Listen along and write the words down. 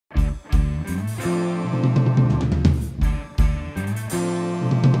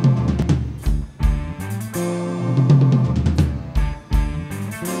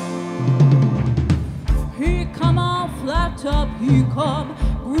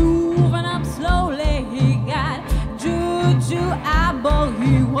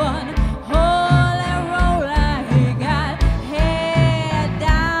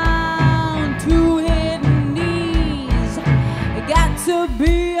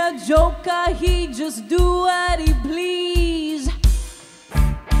a joker, he just do what he please.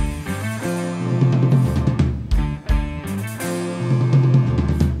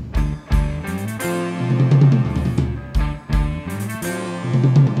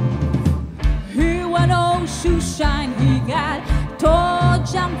 He went old shoe shine, he got toe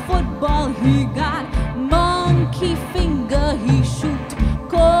jump football, he got monkey finger, he shoot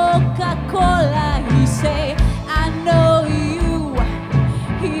Coca-Cola, he say, I know you,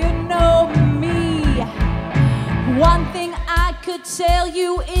 you know me. One thing I could tell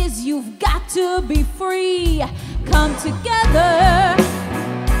you is you've got to be free. Come together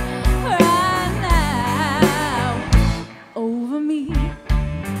right now over me.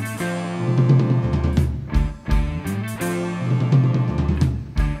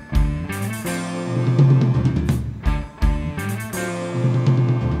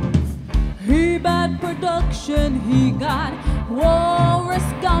 He bad production, he got walrus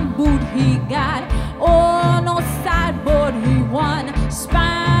gumboot, he got no sideboard, he won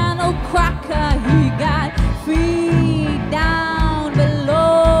spinal cracker, he got feet down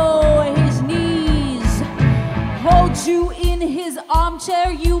below his knees. Hold you in his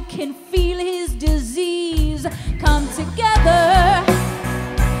armchair, you can feel his disease. Come together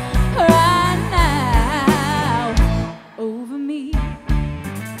right now over me.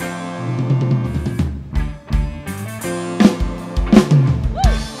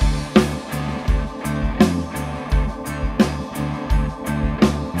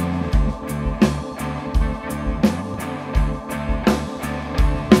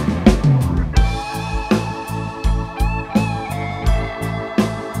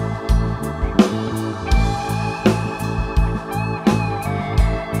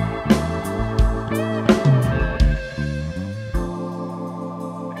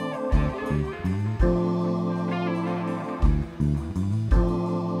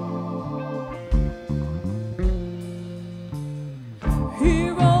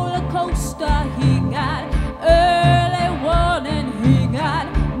 He got early warning, he got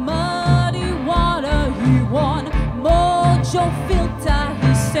muddy water, he won mojo filter,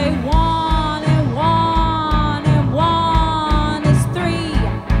 he say 1 and 1 and 1 is 3.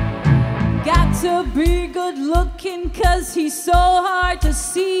 Got to be good looking 'cause he's so hard to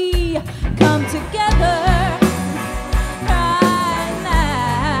see. Come together